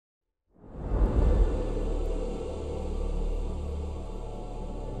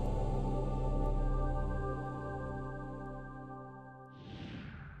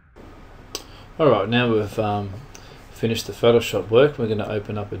Alright, now we've finished the Photoshop work. We're going to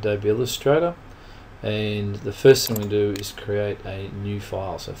open up Adobe Illustrator, and the first thing we do is create a new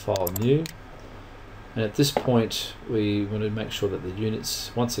file. So File, New, and at this point we want to make sure that the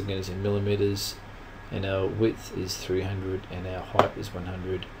units once again is in millimeters, and our width is 300 and our height is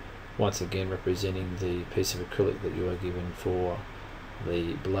 100, once again representing the piece of acrylic that you are given for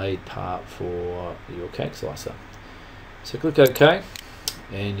the blade part for your cake slicer. So click OK,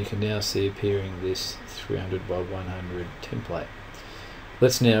 and you can now see appearing this 300 by 100 template.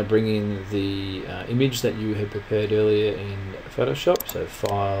 Let's now bring in the image that you had prepared earlier in Photoshop. So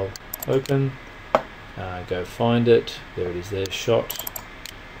File, Open, go find it. There it is there, Shot,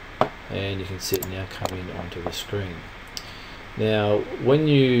 and you can see it now coming onto the screen. Now when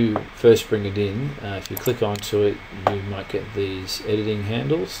you first bring it in, if you click onto it, you might get these editing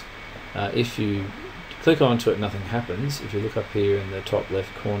handles. If you click onto it, nothing happens. If you look up here in the top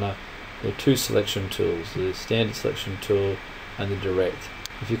left corner, there are two selection tools, the standard selection tool and the direct.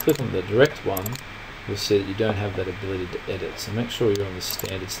 If you click on the direct one, you'll see that you don't have that ability to edit, so make sure you're on the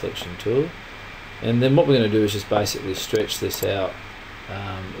standard selection tool. And then what we're going to do is just basically stretch this out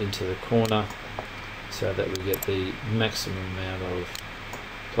into the corner so that we get the maximum amount of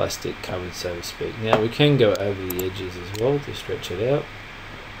plastic covered, so to speak. Now we can go over the edges as well to stretch it out.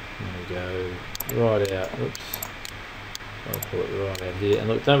 I'm going to go right out, oops, I'll pull it right out here, and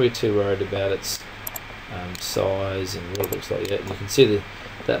look, don't be too worried about its size and what it looks like yet. You can see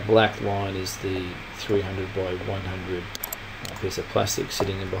that black line is the 300 by 100 piece of plastic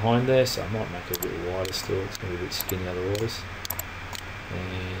sitting in behind there, so I might make it a bit wider still, it's going to be a bit skinny otherwise.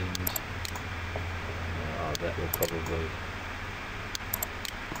 And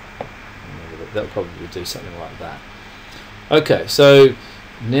that'll probably do something like that. Okay, so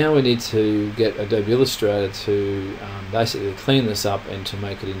now we need to get Adobe Illustrator to basically clean this up and to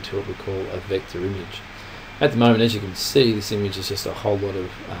make it into what we call a vector image. At the moment, as you can see, this image is just a whole lot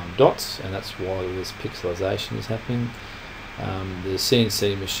of dots, and that's why all this pixelization is happening. The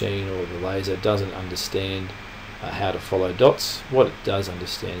CNC machine or the laser doesn't understand how to follow dots. What it does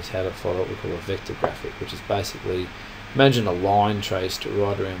understand is how to follow what we call a vector graphic, which is basically, imagine a line traced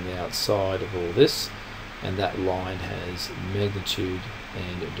right around the outside of all this, and that line has magnitude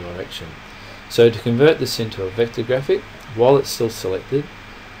and direction. So to convert this into a vector graphic, while it's still selected,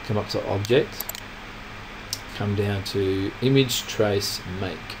 come up to Object, come down to Image, Trace,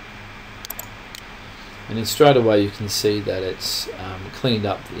 Make, and then straight away you can see that it's cleaned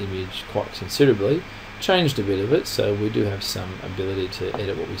up the image quite considerably, changed a bit of it, so we do have some ability to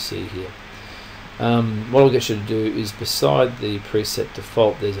edit what we see here. What I'll get you to do is, beside the preset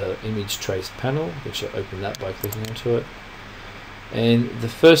default, there's an image trace panel, which you'll open that by clicking onto it. And the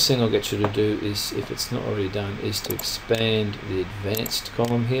first thing I'll get you to do is, if it's not already done, is to expand the advanced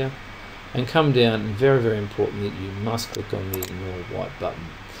column here and come down, and very, very important that you must click on the ignore white button.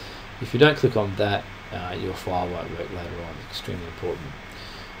 If you don't click on that, your file won't work later on. It's extremely important.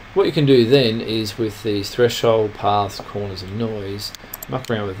 What you can do then is, with these threshold, paths, corners and noise, muck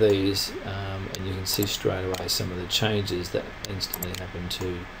around with these, and you can see straight away some of the changes that instantly happen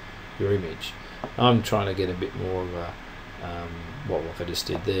to your image. I'm trying to get a bit more of a what I just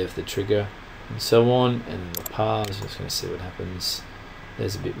did there with the trigger and so on, and the paths, just going to see what happens.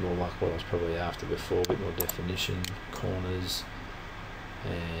 There's a bit more like what I was probably after before, a bit more definition, corners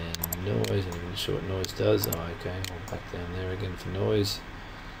and noise, and I'm not sure what noise does. Oh, okay, I'll back down there again for noise.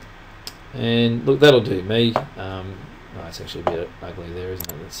 And look, that'll do me. Oh, it's actually a bit ugly there,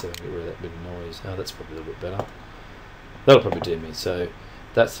 isn't it? Let's get rid of that bit of noise. Oh, that's probably a little bit better. That'll probably do me. So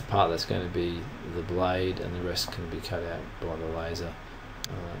that's the part that's going to be the blade, and the rest can be cut out by the laser.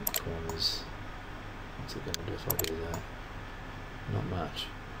 Corners. What's it going to do if I do that? Not much.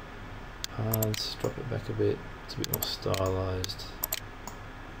 Paths, drop it back a bit. It's a bit more stylized.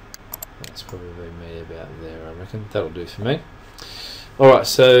 That's probably me about there, I reckon. That'll do for me. Alright,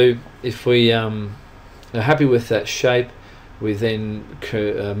 so if we are happy with that shape, we then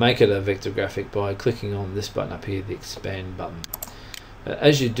make it a vector graphic by clicking on this button up here, the expand button.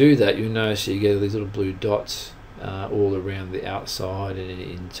 As you do that, you'll notice you get these little blue dots all around the outside and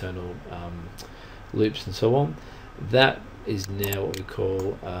any internal loops and so on. That is now what we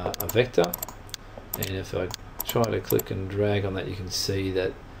call a vector, and if I try to click and drag on that, you can see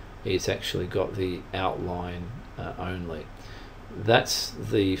that it's actually got the outline only. That's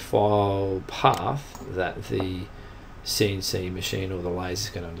the file path that the CNC machine or the laser is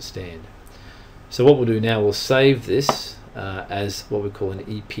going to understand. So what we'll do now, we'll save this as what we call an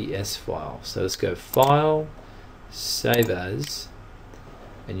EPS file. So let's go File, Save As,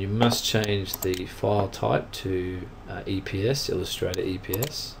 and you must change the file type to EPS, Illustrator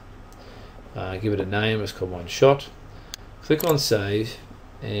EPS. give it a name. It's called one shot. Click on save,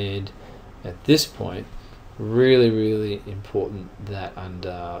 and at this point, really important that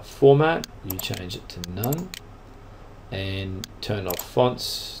under format you change it to none, and turn off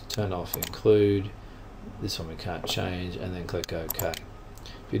fonts, turn off include. This one we can't change, and then click OK.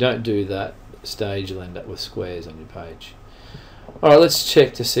 If you don't do that stage, you'll end up with squares on your page. Alright, let's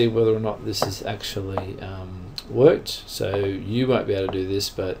check to see whether or not this has actually worked. So you won't be able to do this,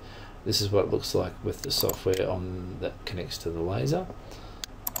 but this is what it looks like with the software on that connects to the laser.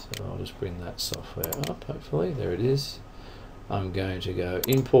 So I'll just bring that software up, hopefully. There it is. I'm going to go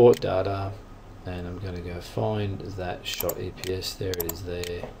import data, and I'm going to go find that shot EPS. There it is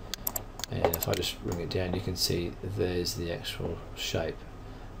there. And if I just bring it down, you can see there's the actual shape.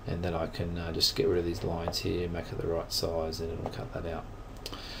 And then I can just get rid of these lines here, make it the right size, and it'll cut that out.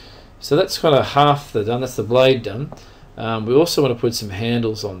 So that's kind of half the done. That's the blade done. We also want to put some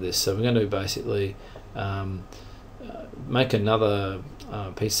handles on this, so we're going to basically make another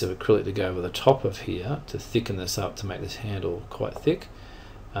piece of acrylic to go over the top of here to thicken this up to make this handle quite thick.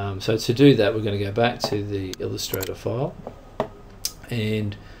 So to do that, we're going to go back to the Illustrator file,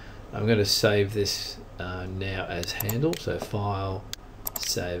 and I'm going to save this now as handle. So file,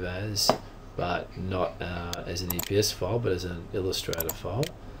 save as, but not as an EPS file, but as an Illustrator file.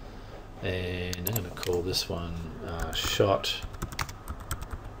 And I'm going to call this one shot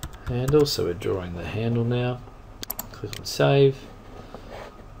handle. So we're drawing the handle now. Click on save.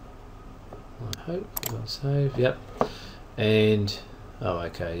 I hope. Click on save. Yep. And oh,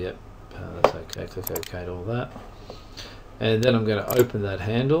 okay. Yep. That's okay. Click OK to all that. And then I'm going to open that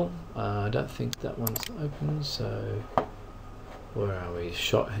handle. I don't think that one's open. So where are we?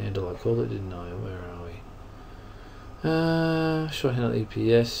 Shot handle. I called it, didn't I? Where are we? Shot handle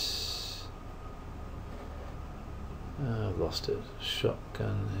EPS. I've lost it.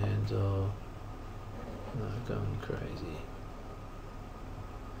 Shotgun handle. I've gone crazy.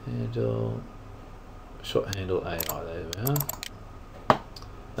 Handle. Shot handle AI. There we are.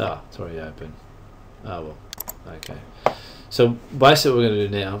 Ah, it's already open. Oh well. Okay. So basically, what we're going to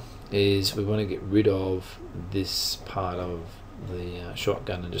do now is we want to get rid of this part of the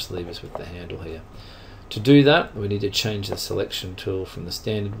shotgun and just leave us with the handle here. To do that, we need to change the selection tool from the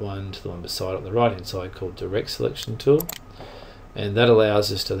standard one to the one beside it on the right hand side called Direct Selection Tool, and that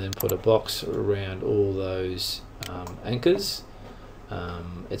allows us to then put a box around all those anchors.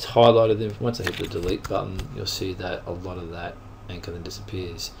 It's highlighted then. Once I hit the delete button, you'll see that a lot of that anchor then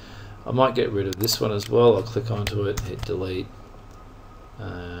disappears. I might get rid of this one as well. I'll click onto it, hit delete.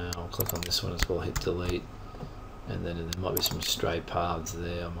 I'll click on this one as well, hit delete. And then there might be some stray paths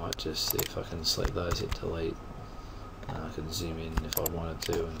there. I might just see if I can select those, hit delete. I can zoom in if I wanted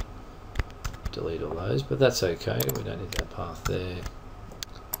to and delete all those, but that's okay. We don't need that path there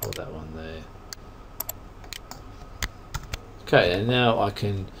or that one there. Okay, and now I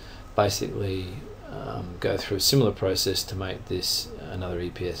can basically go through a similar process to make this another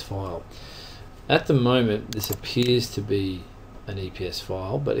EPS file. At the moment, this appears to be an EPS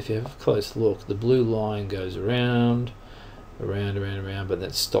file, but if you have a close look, the blue line goes around, but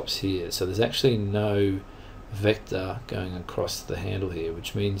that stops here. So there's actually no vector going across the handle here,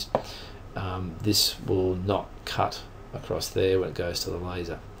 which means this will not cut across there when it goes to the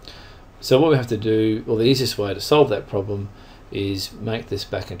laser. So what we have to do, well, the easiest way to solve that problem is make this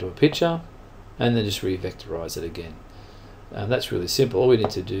back into a picture and then just re-vectorize it again. That's really simple. All we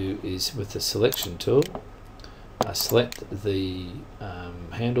need to do is, with the selection tool, select the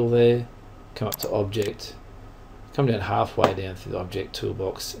handle there, come up to object, come down halfway down through the object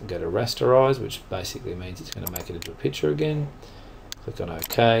toolbox and go to rasterize, which basically means it's going to make it into a picture again. Click on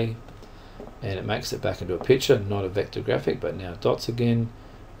OK, and it makes it back into a picture, not a vector graphic, but now dots again.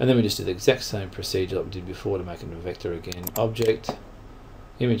 And then we just do the exact same procedure that we did before to make it into a vector again. Object,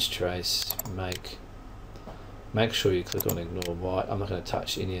 image trace, make sure you click on ignore white. I'm not going to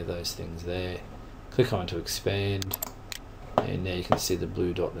touch any of those things there. Click on to expand, and now you can see the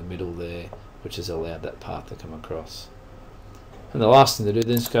blue dot in the middle there, which has allowed that path to come across. And the last thing to do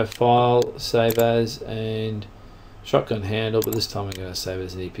then is go File, Save As, and Shotgun Handle, but this time I'm going to save it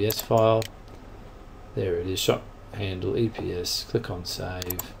as an EPS file. There it is, Shot Handle EPS. Click on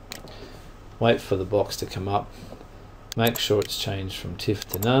Save. Wait for the box to come up. Make sure it's changed from TIFF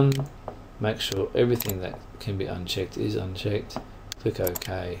to none. Make sure everything that can be unchecked is unchecked. Click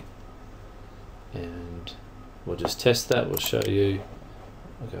OK. And we'll just test that. We'll show you.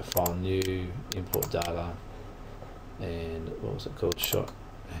 I'll go File, New, Import Data, and what was it called? Shot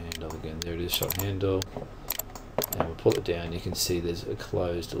Handle again. There it is, Shot Handle. And we'll pull it down. You can see there's a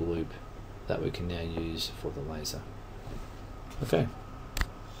closed loop that we can now use for the laser. Okay.